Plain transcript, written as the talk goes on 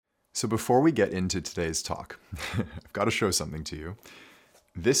So before we get into today's talk, I've got to show something to you.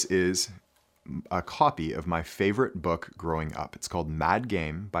 This is a copy of my favorite book growing up. It's called Mad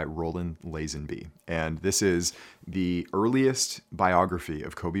Game by Roland Lazenby. And this is the earliest biography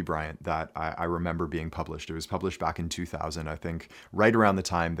of Kobe Bryant that I remember being published. It was published back in 2000, I think, right around the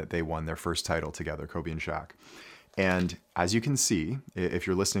time that they won their first title together, Kobe and Shaq. And as you can see, if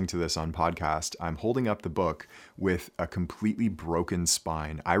you're listening to this on podcast, I'm holding up the book with a completely broken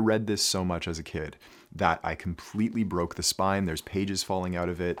spine. I read this so much as a kid that I completely broke the spine. There's pages falling out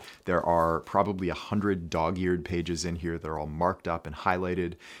of it. There are probably 100 dog-eared pages in here. They're all marked up and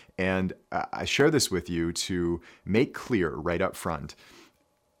highlighted. And I share this with you to make clear right up front,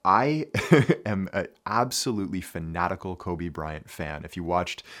 I am an absolutely fanatical Kobe Bryant fan. If you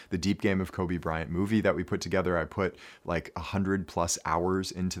watched the Deep Game of Kobe Bryant movie that we put together, I put like 100+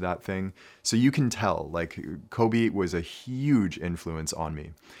 hours into that thing. So you can tell, like, Kobe was a huge influence on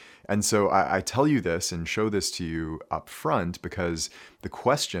me. And so I tell you this and show this to you up front because the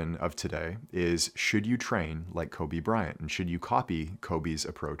question of today is, should you train like Kobe Bryant? And should you copy Kobe's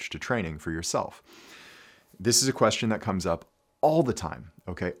approach to training for yourself? This is a question that comes up all the time,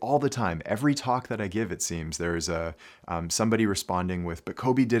 okay? All the time. Every talk that I give, it seems, there's somebody responding with, but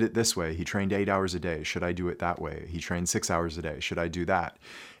Kobe did it this way. He trained 8 hours a day. Should I do it that way? He trained 6 hours a day. Should I do that?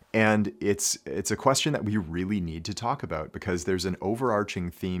 And it's a question that we really need to talk about because there's an overarching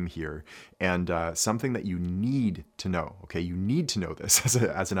theme here and something that you need to know, okay? You need to know this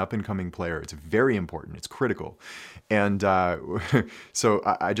as an up-and-coming player. It's very important. It's critical. And so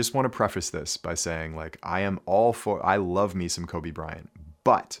I just want to preface this by saying, like, I love me some Kobe Bryant,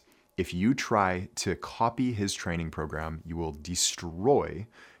 but if you try to copy his training program, you will destroy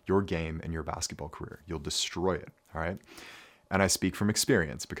your game and your basketball career. You'll destroy it, all right? And I speak from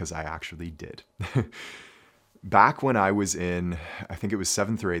experience because I actually did. Back when I was in, I think it was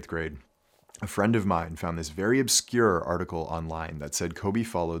 7th or 8th grade, a friend of mine found this very obscure article online that said Kobe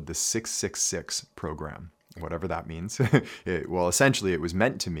followed the 666 program, whatever that means. Well, essentially, it was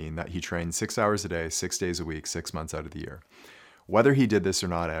meant to mean that he trained 6 hours a day, 6 days a week, 6 months out of the year. Whether he did this or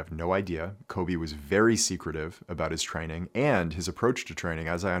not, I have no idea. Kobe was very secretive about his training, and his approach to training,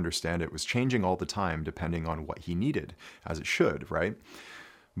 as I understand it, was changing all the time depending on what he needed, as it should, right?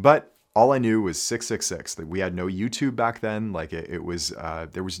 But all I knew was 666, that we had no YouTube back then. Like it was,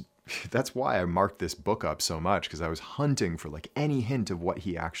 that's why I marked this book up so much, because I was hunting for like any hint of what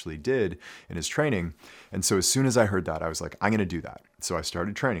he actually did in his training. And so as soon as I heard that, I was like, I'm going to do that. So I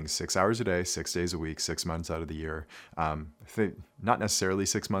started training 6 hours a day, 6 days a week, 6 months out of the year. Not necessarily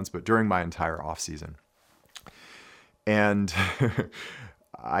 6 months, but during my entire off season. And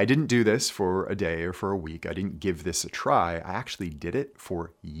I didn't do this for a day or for a week. I didn't give this a try. I actually did it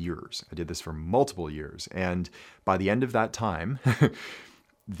for years. I did this for multiple years. And by the end of that time,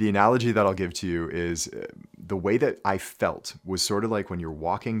 the analogy that I'll give to you is the way that I felt was sort of like when you're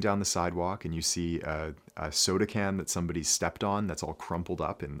walking down the sidewalk and you see a soda can that somebody stepped on that's all crumpled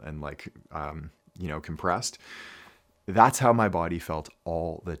up and like, compressed. That's how my body felt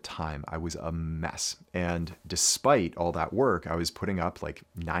all the time. I was a mess. And despite all that work, I was putting up like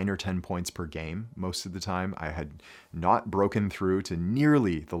 9 or 10 points per game most of the time. I had not broken through to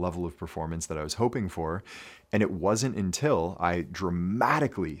nearly the level of performance that I was hoping for. And it wasn't until I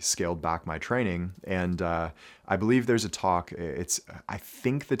dramatically scaled back my training. And I believe there's a talk. I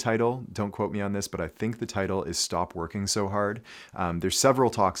think the title, don't quote me on this, but I think the title is Stop Working So Hard. There's several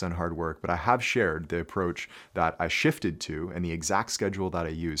talks on hard work, but I have shared the approach that I shifted to and the exact schedule that I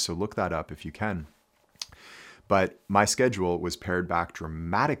use. So look that up if you can. But my schedule was pared back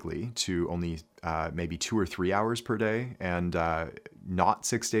dramatically to only maybe 2 or 3 hours per day and not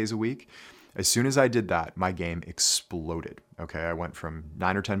 6 days a week. As soon as I did that, my game exploded. Okay, I went from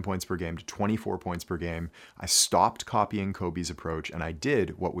 9 or 10 points per game to 24 points per game. I stopped copying Kobe's approach and I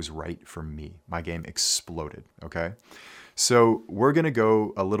did what was right for me. My game exploded, okay? So we're going to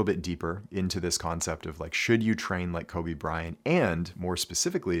go a little bit deeper into this concept of like, should you train like Kobe Bryant? And more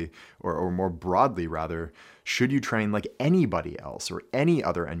specifically, or more broadly rather, should you train like anybody else or any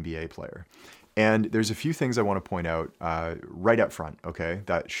other NBA player? And there's a few things I want to point out right up front, okay?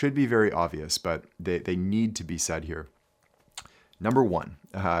 That should be very obvious, but they need to be said here. Number one,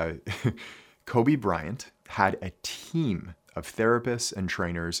 Kobe Bryant had a team of therapists and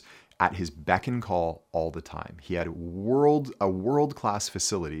trainers at his beck and call all the time. He had a world-class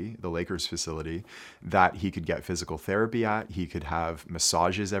facility, the Lakers facility, that he could get physical therapy at. He could have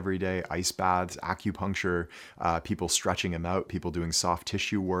massages every day, ice baths, acupuncture, people stretching him out, people doing soft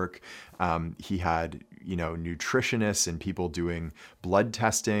tissue work. He had, nutritionists and people doing blood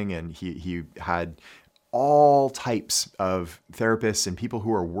testing, and he had all types of therapists and people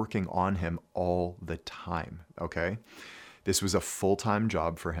who are working on him all the time, okay? This was a full-time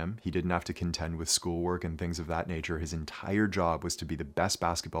job for him. He didn't have to contend with schoolwork and things of that nature. His entire job was to be the best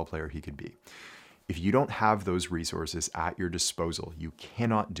basketball player he could be. If you don't have those resources at your disposal, you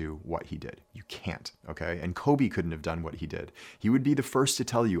cannot do what he did. You can't, okay? And Kobe couldn't have done what he did. He would be the first to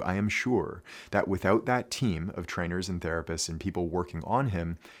tell you, I am sure, that without that team of trainers and therapists and people working on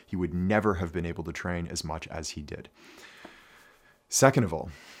him, he would never have been able to train as much as he did. Second of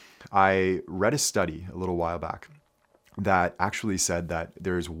all, I read a study a little while back that actually said that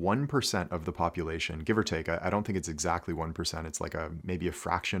there's 1% of the population, give or take. I don't think it's exactly 1%. It's like maybe a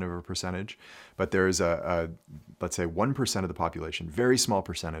fraction of a percentage, but there's let's say 1% of the population, very small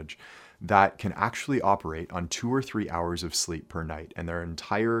percentage, that can actually operate on 2 or 3 hours of sleep per night, and their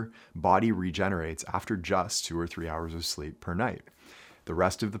entire body regenerates after just 2 or 3 hours of sleep per night. The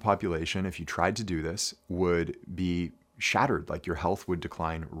rest of the population, if you tried to do this, would be shattered. Like, your health would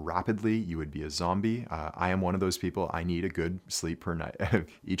decline rapidly. You would be a zombie. I am one of those people. I need a good sleep per night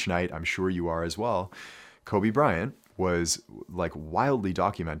each night. I'm sure you are as well. Kobe Bryant was like wildly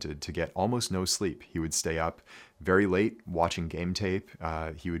documented to get almost no sleep. He would stay up very late watching game tape.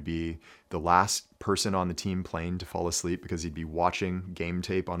 He would be the last person on the team plane to fall asleep because he'd be watching game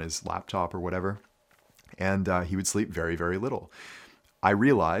tape on his laptop or whatever. And he would sleep very, very little. I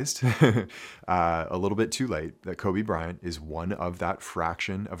realized a little bit too late that Kobe Bryant is one of that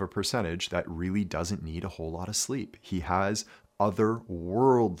fraction of a percentage that really doesn't need a whole lot of sleep. He has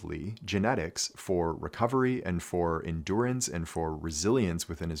otherworldly genetics for recovery and for endurance and for resilience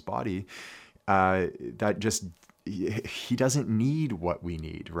within his body that just, he doesn't need what we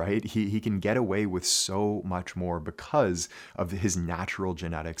need, right? He can get away with so much more because of his natural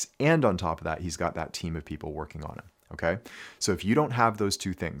genetics. And on top of that, he's got that team of people working on him. Okay, so if you don't have those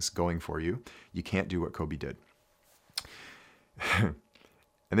two things going for you, you can't do what Kobe did. And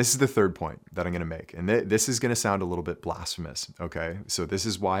this is the third point that I'm going to make. And this is going to sound a little bit blasphemous. Okay, so this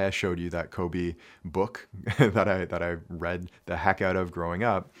is why I showed you that Kobe book that I read the heck out of growing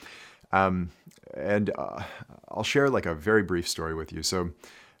up. I'll share like a very brief story with you. So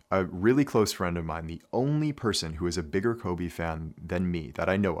a really close friend of mine, the only person who is a bigger Kobe fan than me that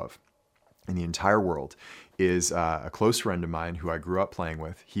I know of in the entire world, is a close friend of mine who I grew up playing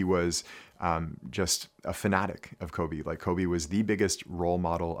with. He was just a fanatic of Kobe. Like, Kobe was the biggest role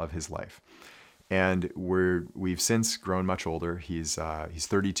model of his life. And we've since grown much older. He's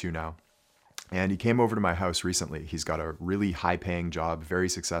 32 now. And he came over to my house recently. He's got a really high-paying job, very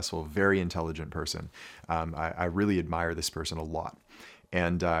successful, very intelligent person. I really admire this person a lot.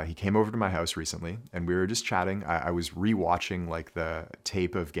 And he came over to my house recently, and we were just chatting. I was rewatching like the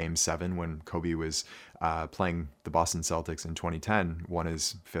tape of Game 7 when Kobe was playing the Boston Celtics in 2010, won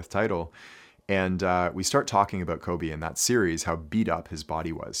his 5th title. And we start talking about Kobe in that series, how beat up his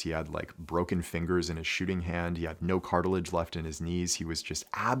body was. He had like broken fingers in his shooting hand. He had no cartilage left in his knees. He was just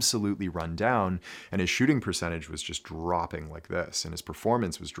absolutely run down, and his shooting percentage was just dropping like this, and his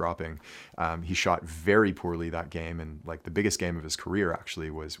performance was dropping. He shot very poorly that game, and like the biggest game of his career actually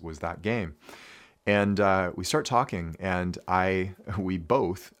was that game. And we start talking, and we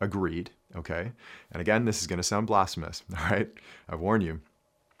both agreed, okay? And again, this is going to sound blasphemous, all right? I warn you.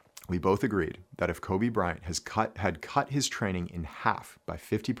 We both agreed that if Kobe Bryant had cut his training in half by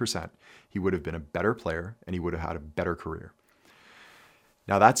 50%, he would have been a better player and he would have had a better career.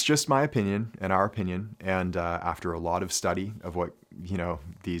 Now, that's just my opinion and our opinion. And after a lot of study of what,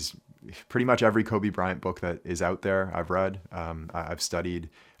 pretty much every Kobe Bryant book that is out there, I've read. I've studied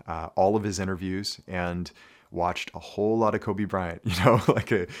all of his interviews and watched a whole lot of Kobe Bryant,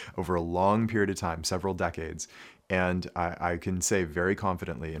 over a long period of time, several decades. And I can say very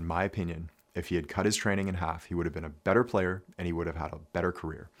confidently, in my opinion, if he had cut his training in half, he would have been a better player and he would have had a better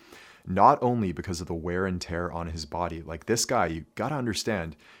career. Not only because of the wear and tear on his body. Like, this guy, you got to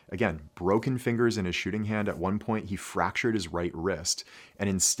understand, again, broken fingers in his shooting hand. At one point, he fractured his right wrist. And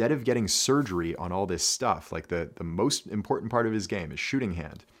instead of getting surgery on all this stuff, like the most important part of his game, his shooting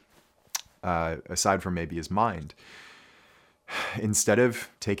hand, aside from maybe his mind, instead of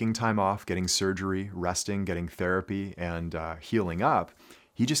taking time off, getting surgery, resting, getting therapy, and healing up,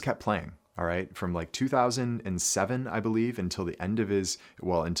 he just kept playing, all right? From like 2007, I believe, until the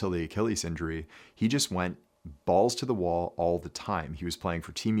Achilles injury, he just went balls to the wall all the time. He was playing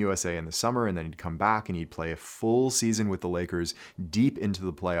for Team USA in the summer, and then he'd come back and he'd play a full season with the Lakers deep into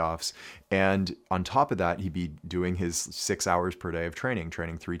the playoffs. And on top of that, he'd be doing his 6 hours per day of training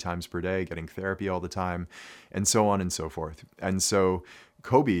 3 times per day, getting therapy all the time, and so on and so forth. And so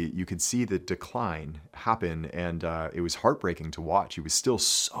Kobe, you could see the decline happen, and it was heartbreaking to watch. He was still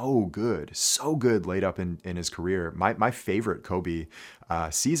so good late up in his career. My favorite Kobe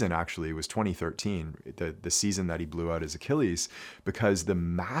season actually was 2013, the season that he blew out his Achilles, because the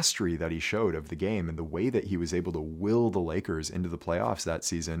mastery that he showed of the game and the way that he was able to will the Lakers into the playoffs that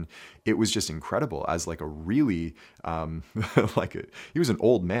season, it was just incredible. As like a really he was an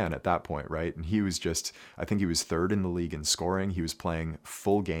old man at that point, right? And he was just, I think he was third in the league in scoring. He was playing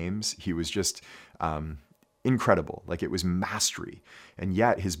full games. He was just incredible. Like, it was mastery. And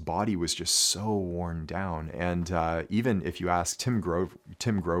yet his body was just so worn down. And even if you ask Tim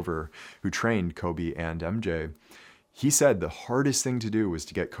Grover, who trained Kobe and MJ, he said the hardest thing to do was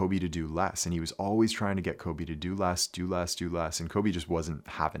to get Kobe to do less. And he was always trying to get Kobe to do less. And Kobe just wasn't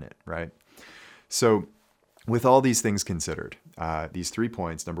having it, right? So with all these things considered, these 3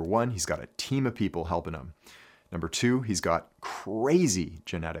 points: number one, he's got a team of people helping him. Number two, he's got crazy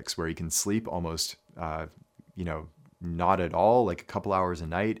genetics where he can sleep almost, not at all, like a couple hours a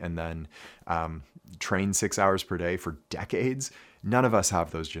night, and then train 6 hours per day for decades. None of us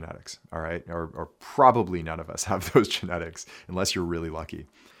have those genetics, all right? Or probably none of us have those genetics, unless you're really lucky.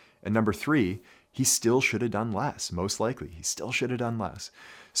 And number three, he still should have done less. Most likely, he still should have done less.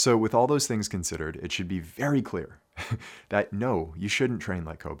 So with all those things considered, it should be very clear that no, you shouldn't train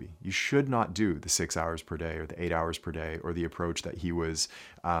like Kobe. You should not do the 6 hours per day or the 8 hours per day or the approach that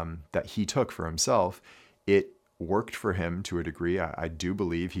he took for himself. It worked for him to a degree. I do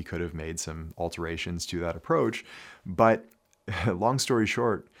believe he could have made some alterations to that approach, but long story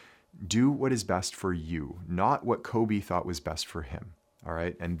short, do what is best for you, not what Kobe thought was best for him. All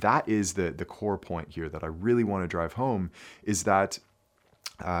right. And that is the core point here that I really want to drive home, is that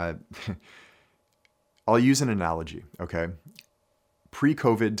I'll use an analogy. Okay.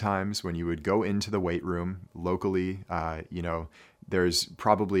 Pre-COVID times, when you would go into the weight room locally, there's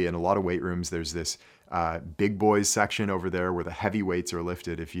probably, in a lot of weight rooms, there's this big boys section over there where the heavy weights are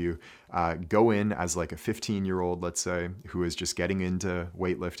lifted. If you go in as like a 15-year-old, let's say, who is just getting into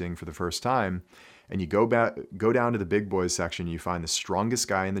weightlifting for the first time, and you go down to the big boys section, you find the strongest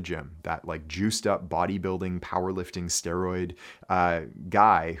guy in the gym, that like juiced up bodybuilding, powerlifting, steroid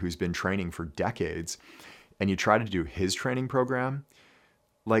guy who's been training for decades, and you try to do his training program.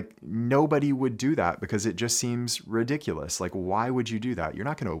 Like, nobody would do that because it just seems ridiculous. Like, why would you do that? You're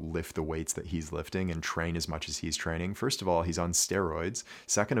not going to lift the weights that he's lifting and train as much as he's training. First of all, he's on steroids.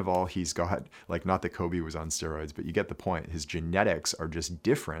 Second of all, he's got, like, not that Kobe was on steroids, but you get the point. His genetics are just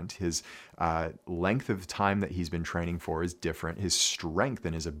different. His length of time that he's been training for is different. His strength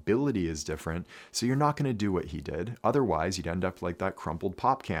and his ability is different. So you're not going to do what he did. Otherwise, you'd end up like that crumpled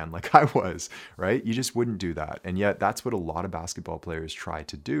pop can like I was, right? You just wouldn't do that. And yet that's what a lot of basketball players try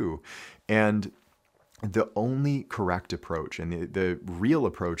to do. And the only correct approach, and the real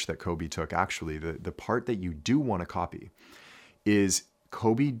approach that Kobe took, actually, the part that you do want to copy, is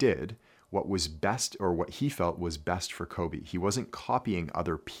Kobe did what was best, or what he felt was best for Kobe. He wasn't copying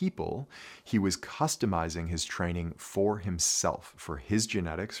other people. He was customizing his training for himself, for his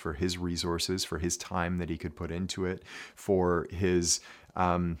genetics, for his resources, for his time that he could put into it, for his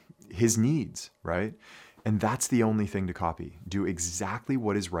needs, right? And that's the only thing to copy. Do exactly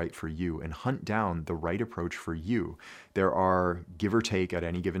what is right for you and hunt down the right approach for you. There are, give or take at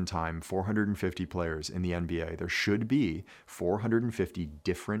any given time, 450 players in the NBA. There should be 450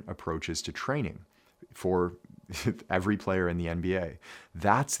 different approaches to training for every player in the NBA.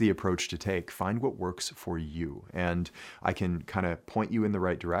 That's the approach to take. Find what works for you. And I can kind of point you in the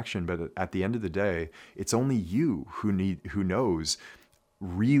right direction, but at the end of the day, it's only you who knows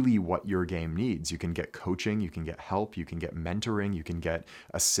really what your game needs. You can get coaching, you can get help, you can get mentoring, you can get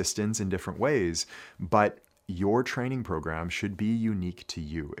assistance in different ways, but your training program should be unique to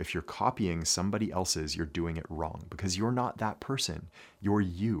you. If you're copying somebody else's, you're doing it wrong, because you're not that person. You're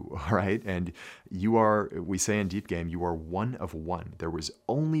you, all right? And you are, we say in Deep Game, you are one of one. There was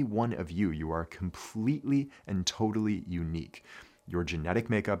only one of you. You are completely and totally unique. Your genetic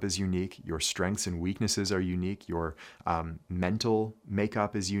makeup is unique. Your strengths and weaknesses are unique. Your mental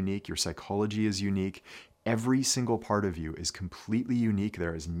makeup is unique. Your psychology is unique. Every single part of you is completely unique.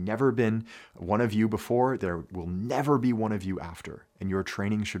 There has never been one of you before. There will never be one of you after. And your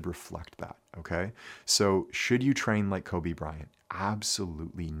training should reflect that, okay? So should you train like Kobe Bryant?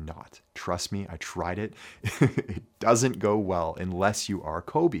 Absolutely not. Trust me, I tried it. It doesn't go well unless you are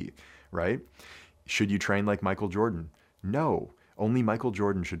Kobe, right? Should you train like Michael Jordan? No. Only Michael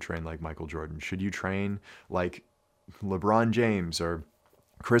Jordan should train like Michael Jordan. Should you train like LeBron James or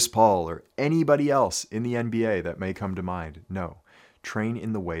Chris Paul or anybody else in the NBA that may come to mind? No. Train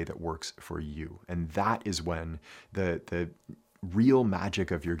in the way that works for you. And that is when the real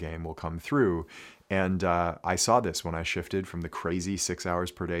magic of your game will come through. And I saw this when I shifted from the crazy 6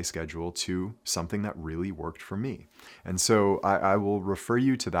 hours per day schedule to something that really worked for me. And so I will refer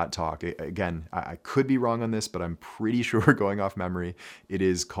you to that talk. Again, I could be wrong on this, but I'm pretty sure, going off memory, it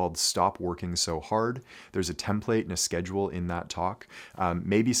is called Stop Working So Hard. There's a template and a schedule in that talk.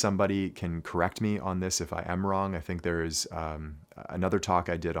 Maybe somebody can correct me on this if I am wrong. I think there is another talk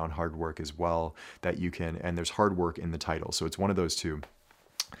I did on hard work as well that you can, and there's hard work in the title. So it's one of those two.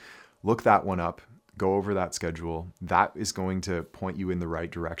 Look that one up. Go over that schedule. That is going to point you in the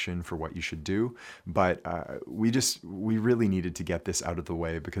right direction for what you should do. But we really needed to get this out of the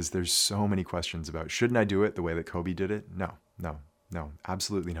way because there's so many questions about, shouldn't I do it the way that Kobe did it? No,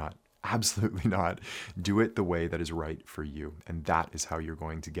 absolutely not. Absolutely not. Do it the way that is right for you. And that is how you're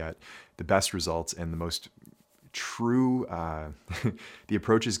going to get the best results and the most true, the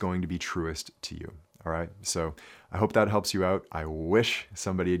approach is going to be truest to you. All right. So I hope that helps you out. I wish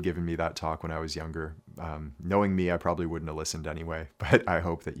somebody had given me that talk when I was younger. Knowing me, I probably wouldn't have listened anyway, but I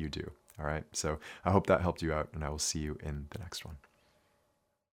hope that you do. All right. So I hope that helped you out, and I will see you in the next one.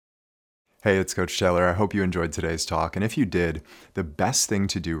 Hey, it's Coach Taylor. I hope you enjoyed today's talk. And if you did, the best thing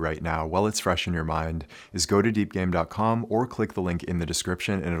to do right now, while it's fresh in your mind, is go to deepgame.com or click the link in the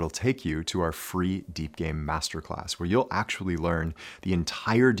description, and it'll take you to our free Deep Game Masterclass, where you'll actually learn the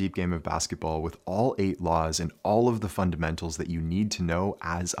entire deep game of basketball with all 8 laws and all of the fundamentals that you need to know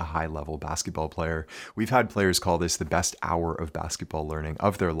as a high-level basketball player. We've had players call this the best hour of basketball learning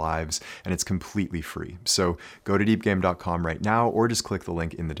of their lives, and it's completely free. So go to deepgame.com right now, or just click the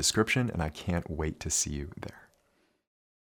link in the description, and I can't wait to see you there.